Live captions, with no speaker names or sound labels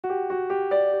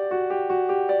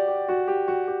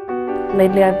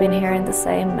Lately I've been hearing the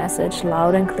same message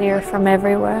loud and clear from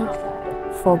everywhere.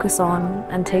 Focus on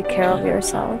and take care of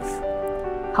yourself.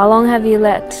 How long have you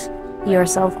let your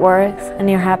self-worth and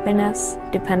your happiness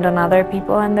depend on other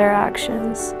people and their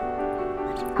actions?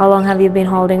 How long have you been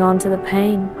holding on to the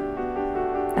pain?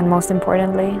 And most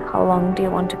importantly, how long do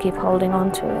you want to keep holding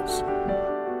on to it?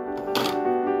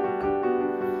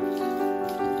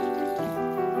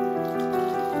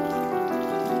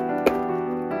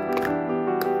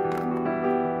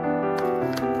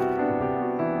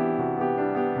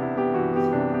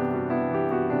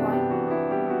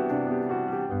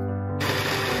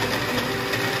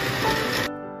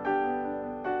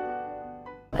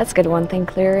 Let's get one thing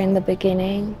clear in the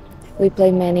beginning. We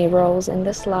play many roles in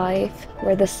this life.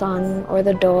 We're the son or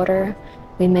the daughter.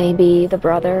 We may be the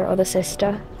brother or the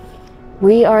sister.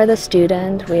 We are the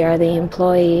student. We are the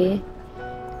employee.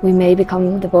 We may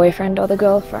become the boyfriend or the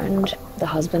girlfriend, the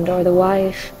husband or the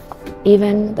wife,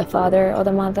 even the father or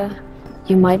the mother.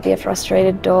 You might be a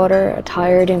frustrated daughter, a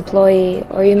tired employee,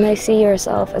 or you may see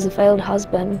yourself as a failed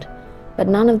husband. But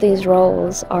none of these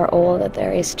roles are all that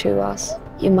there is to us.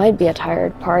 You might be a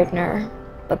tired partner,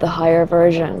 but the higher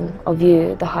version of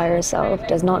you, the higher self,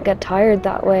 does not get tired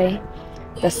that way.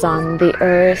 The sun, the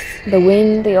earth, the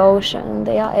wind, the ocean,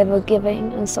 they are ever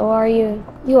giving, and so are you.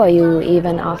 You are you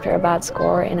even after a bad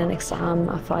score in an exam,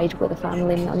 a fight with a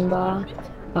family member,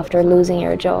 after losing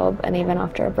your job, and even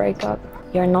after a breakup.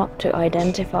 You're not to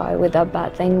identify with that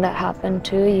bad thing that happened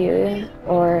to you,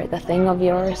 or the thing of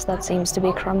yours that seems to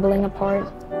be crumbling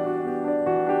apart.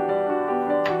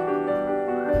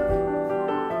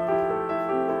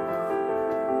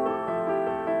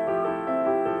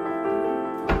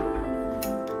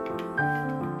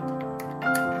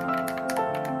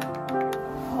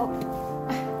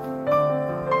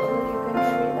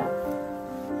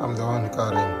 I'm the one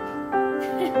carrying.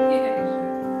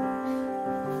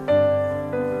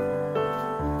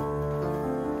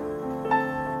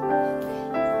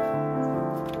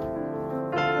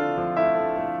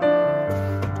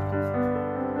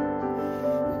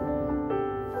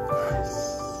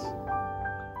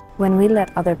 When we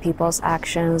let other people's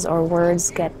actions or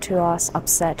words get to us,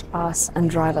 upset us, and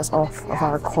drive us off of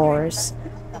our course,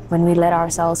 when we let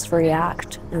ourselves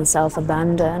react and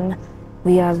self-abandon,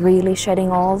 we are really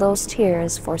shedding all those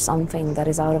tears for something that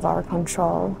is out of our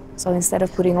control. So instead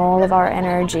of putting all of our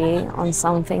energy on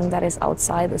something that is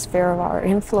outside the sphere of our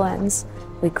influence,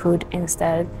 we could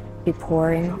instead be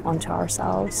pouring onto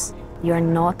ourselves. You're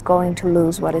not going to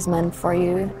lose what is meant for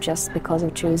you just because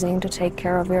of choosing to take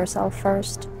care of yourself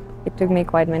first. It took me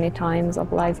quite many times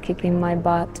of life kicking my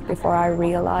butt before I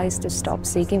realized to stop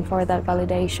seeking for that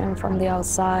validation from the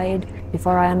outside,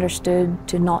 before I understood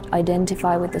to not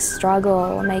identify with the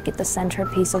struggle, make it the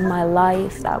centerpiece of my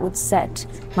life that would set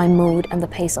my mood and the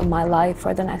pace of my life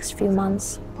for the next few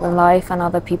months. When life and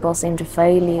other people seem to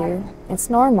fail you,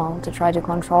 it's normal to try to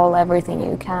control everything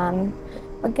you can.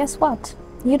 But guess what?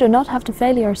 You do not have to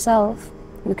fail yourself.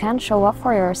 You can show up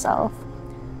for yourself.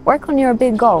 Work on your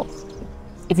big goal.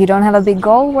 If you don't have a big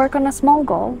goal, work on a small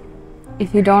goal.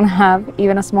 If you don't have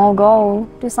even a small goal,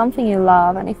 do something you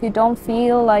love. And if you don't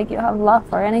feel like you have love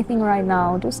for anything right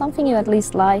now, do something you at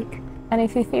least like. And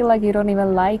if you feel like you don't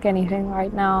even like anything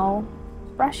right now,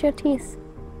 brush your teeth,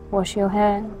 wash your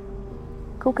hair,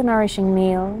 cook a nourishing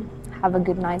meal, have a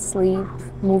good night's sleep,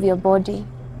 move your body.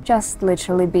 Just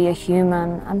literally be a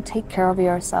human and take care of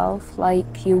yourself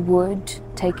like you would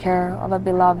take care of a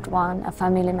beloved one, a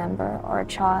family member, or a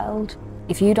child.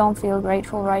 If you don't feel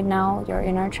grateful right now, your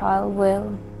inner child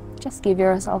will. Just give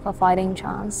yourself a fighting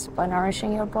chance by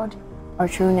nourishing your body. Our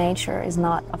true nature is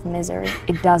not of misery.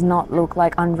 It does not look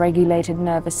like unregulated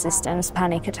nervous systems,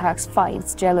 panic attacks,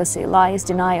 fights, jealousy, lies,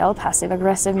 denial, passive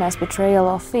aggressiveness, betrayal,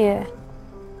 or fear.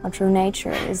 Our true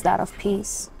nature is that of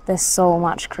peace. There's so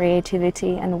much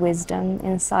creativity and wisdom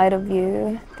inside of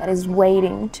you that is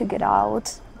waiting to get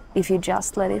out if you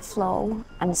just let it flow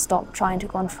and stop trying to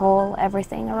control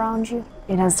everything around you.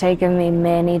 It has taken me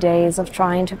many days of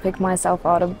trying to pick myself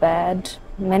out of bed,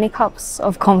 many cups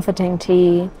of comforting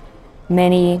tea,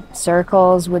 many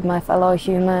circles with my fellow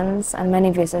humans, and many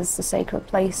visits to sacred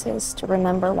places to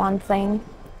remember one thing: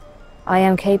 I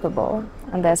am capable,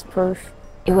 and there's proof.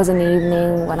 It was an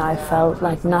evening when I felt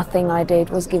like nothing I did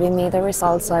was giving me the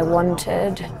results I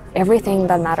wanted. Everything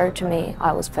that mattered to me,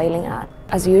 I was failing at.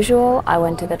 As usual, I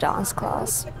went to the dance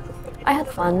class. I had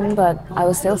fun, but I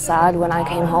was still sad when I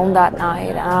came home that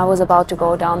night, and I was about to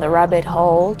go down the rabbit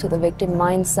hole to the victim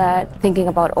mindset, thinking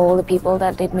about all the people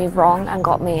that did me wrong and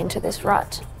got me into this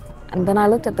rut. And then I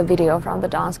looked at the video from the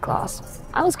dance class.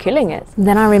 I was killing it.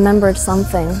 Then I remembered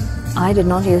something. I did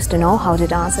not used to know how to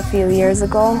dance a few years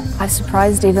ago. I've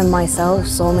surprised even myself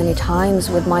so many times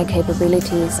with my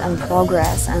capabilities and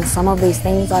progress, and some of these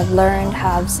things I've learned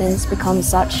have since become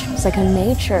such second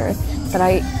nature that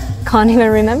I can't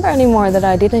even remember anymore that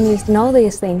I didn't used to know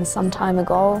these things some time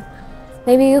ago.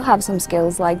 Maybe you have some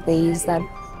skills like these that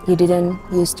you didn't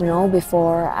used to know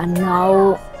before, and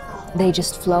now they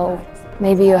just flow.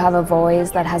 Maybe you have a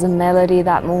voice that has a melody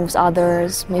that moves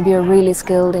others. Maybe you're really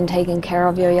skilled in taking care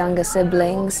of your younger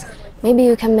siblings. Maybe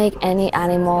you can make any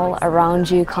animal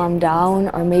around you calm down,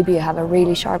 or maybe you have a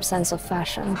really sharp sense of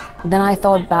fashion. Then I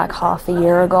thought back half a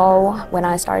year ago when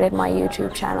I started my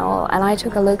YouTube channel, and I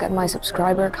took a look at my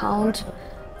subscriber count.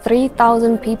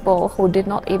 3,000 people who did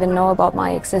not even know about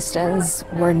my existence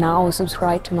were now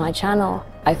subscribed to my channel.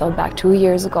 I thought back 2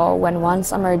 years ago when one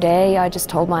summer day I just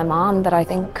told my mom that I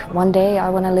think one day I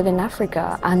want to live in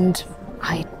Africa, and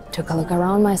I took a look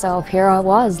around myself. Here I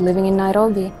was living in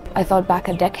Nairobi. I thought back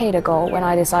a decade ago when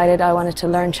I decided I wanted to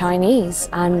learn Chinese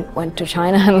and went to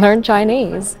China and learned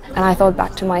Chinese. And I thought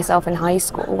back to myself in high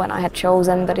school when I had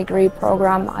chosen the degree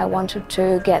program I wanted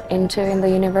to get into in the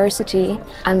university,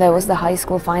 and there was the high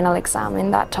school final exam in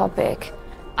that topic.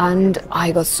 And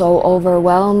I got so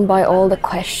overwhelmed by all the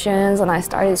questions, and I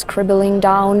started scribbling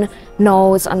down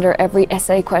notes under every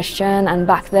essay question. And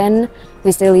back then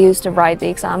we still used to write the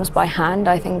exams by hand.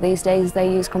 I think these days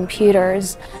they use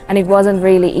computers, and it wasn't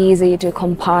really easy to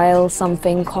compile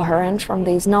something coherent from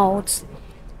these notes.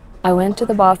 I went to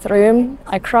the bathroom,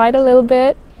 I cried a little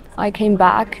bit, I came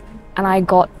back, and I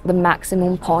got the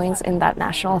maximum points in that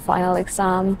national final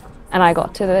exam. And I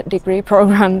got to the degree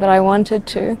program that I wanted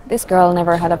to. This girl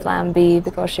never had a plan B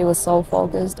because she was so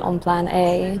focused on plan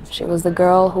A. She was the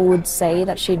girl who would say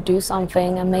that she'd do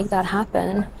something and make that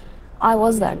happen. I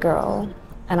was that girl,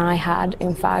 and I had,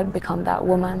 in fact, become that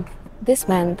woman. This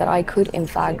meant that I could, in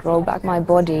fact, grow back my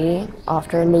body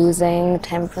after losing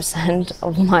 10%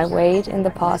 of my weight in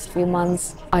the past few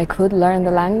months. I could learn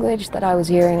the language that I was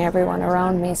hearing everyone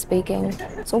around me speaking.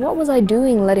 So what was I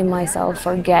doing letting myself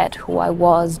forget who I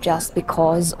was just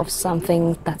because of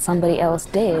something that somebody else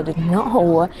did?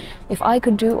 No, if I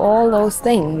could do all those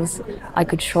things, I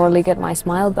could surely get my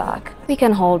smile back. We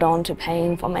can hold on to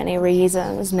pain for many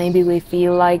reasons. Maybe we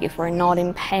feel like if we're not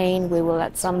in pain, we will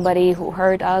let somebody who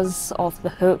hurt us off the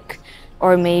hook.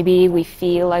 Or maybe we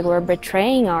feel like we're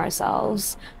betraying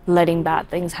ourselves, letting bad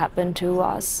things happen to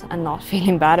us and not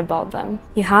feeling bad about them.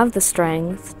 You have the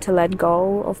strength to let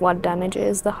go of what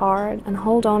damages the heart and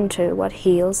hold on to what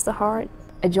heals the heart.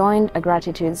 I joined a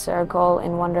gratitude circle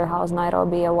in Wonder House,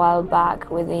 Nairobi a while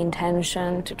back with the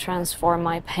intention to transform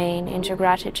my pain into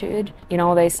gratitude. You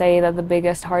know, they say that the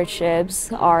biggest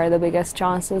hardships are the biggest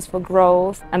chances for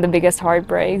growth, and the biggest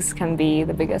heartbreaks can be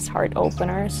the biggest heart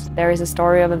openers. There is a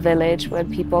story of a village where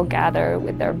people gather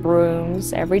with their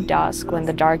brooms every dusk when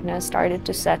the darkness started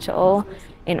to settle,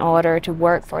 in order to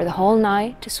work for the whole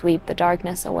night to sweep the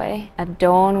darkness away. At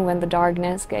dawn, when the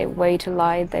darkness gave way to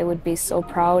light, they would be so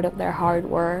proud of their hard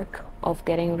work of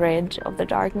getting rid of the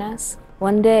darkness.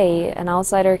 One day, an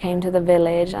outsider came to the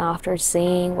village, and after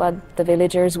seeing what the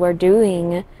villagers were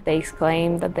doing, they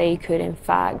exclaimed that they could in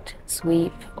fact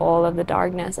sweep all of the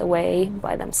darkness away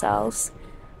by themselves.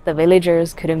 The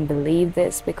villagers couldn't believe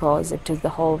this because it took the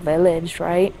whole village,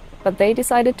 right? But they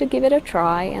decided to give it a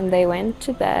try, and they went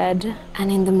to bed,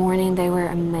 and in the morning they were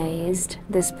amazed.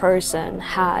 This person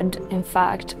had, in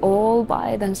fact, all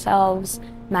by themselves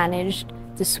managed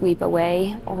to sweep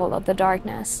away all of the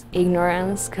darkness.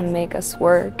 Ignorance can make us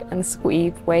work and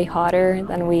sweep way harder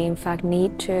than we in fact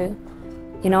need to.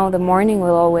 You know, the morning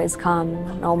will always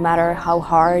come, no matter how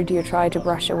hard you try to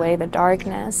brush away the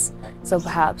darkness. So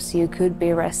perhaps you could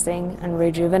be resting and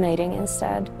rejuvenating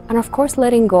instead. And of course,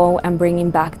 letting go and bringing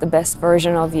back the best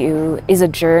version of you is a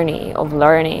journey of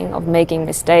learning, of making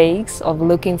mistakes, of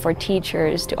looking for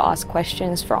teachers to ask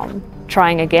questions from,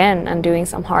 trying again and doing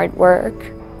some hard work.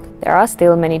 There are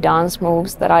still many dance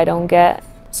moves that I don't get.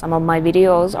 Some of my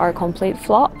videos are complete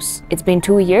flops. It's been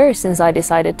 2 years since I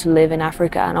decided to live in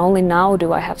Africa, and only now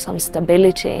do I have some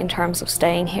stability in terms of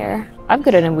staying here. I've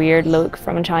gotten a weird look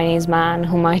from a Chinese man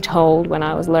whom I told when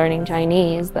I was learning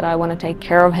Chinese that I want to take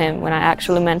care of him, when I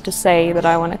actually meant to say that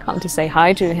I want to come to say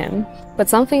hi to him. But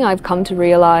something I've come to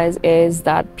realize is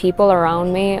that people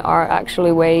around me are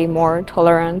actually way more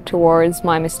tolerant towards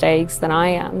my mistakes than I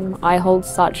am. I hold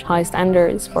such high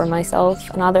standards for myself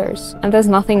and others. And there's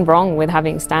nothing wrong with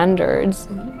having standards,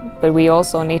 but we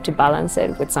also need to balance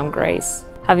it with some grace.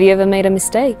 Have you ever made a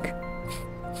mistake?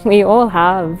 We all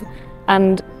have.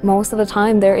 And most of the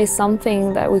time there is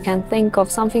something that we can think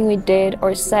of, something we did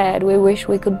or said. We wish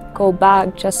we could go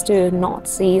back just to not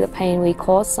see the pain we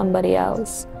caused somebody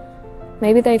else.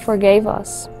 Maybe they forgave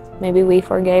us. Maybe we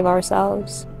forgave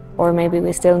ourselves. Or maybe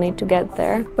we still need to get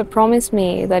there. But promise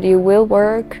me that you will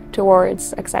work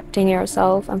towards accepting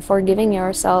yourself and forgiving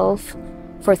yourself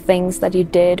for things that you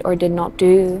did or did not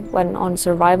do when on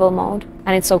survival mode.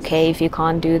 And it's okay if you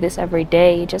can't do this every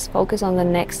day, just focus on the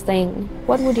next thing.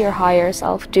 What would your higher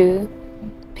self do?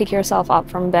 Pick yourself up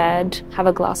from bed, have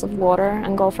a glass of water,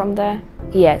 and go from there.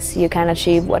 Yes, you can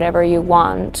achieve whatever you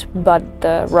want, but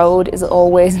the road is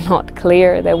always not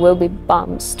clear. There will be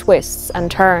bumps, twists,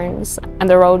 and turns, and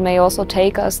the road may also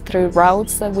take us through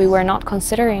routes that we were not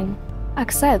considering.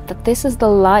 Accept that this is the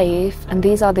life, and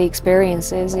these are the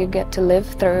experiences you get to live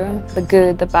through, the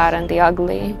good, the bad, and the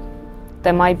ugly.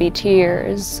 There might be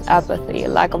tears, apathy,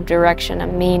 lack of direction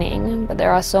and meaning, but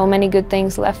there are so many good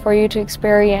things left for you to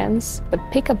experience. But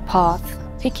pick a path,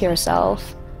 pick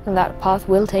yourself, and that path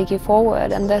will take you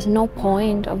forward, and there's no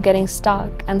point of getting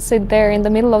stuck and sit there in the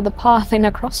middle of the path in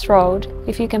a crossroad.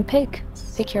 If you can pick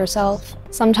yourself.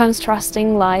 Sometimes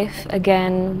trusting life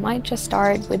again might just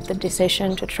start with the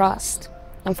decision to trust.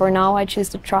 And for now I choose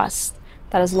to trust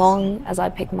that as long as I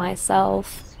pick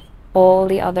myself, all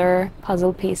the other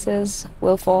puzzle pieces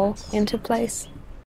will fall into place.